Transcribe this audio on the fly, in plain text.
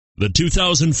The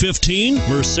 2015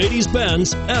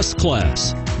 Mercedes-Benz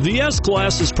S-Class. The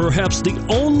S-Class is perhaps the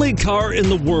only car in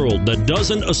the world that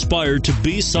doesn't aspire to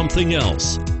be something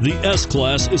else. The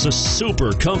S-Class is a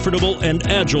super comfortable and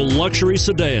agile luxury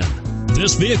sedan.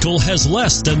 This vehicle has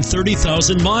less than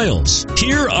 30,000 miles.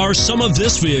 Here are some of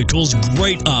this vehicle's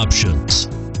great options: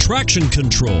 traction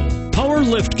control, power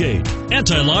liftgate,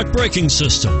 anti-lock braking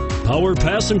system, power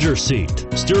passenger seat,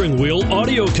 steering wheel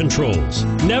audio controls,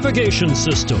 navigation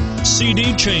system,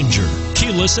 CD changer,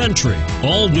 keyless entry,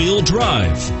 all-wheel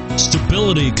drive,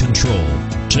 stability control.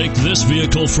 Take this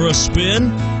vehicle for a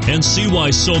spin and see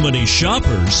why so many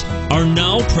shoppers are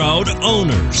now proud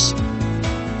owners.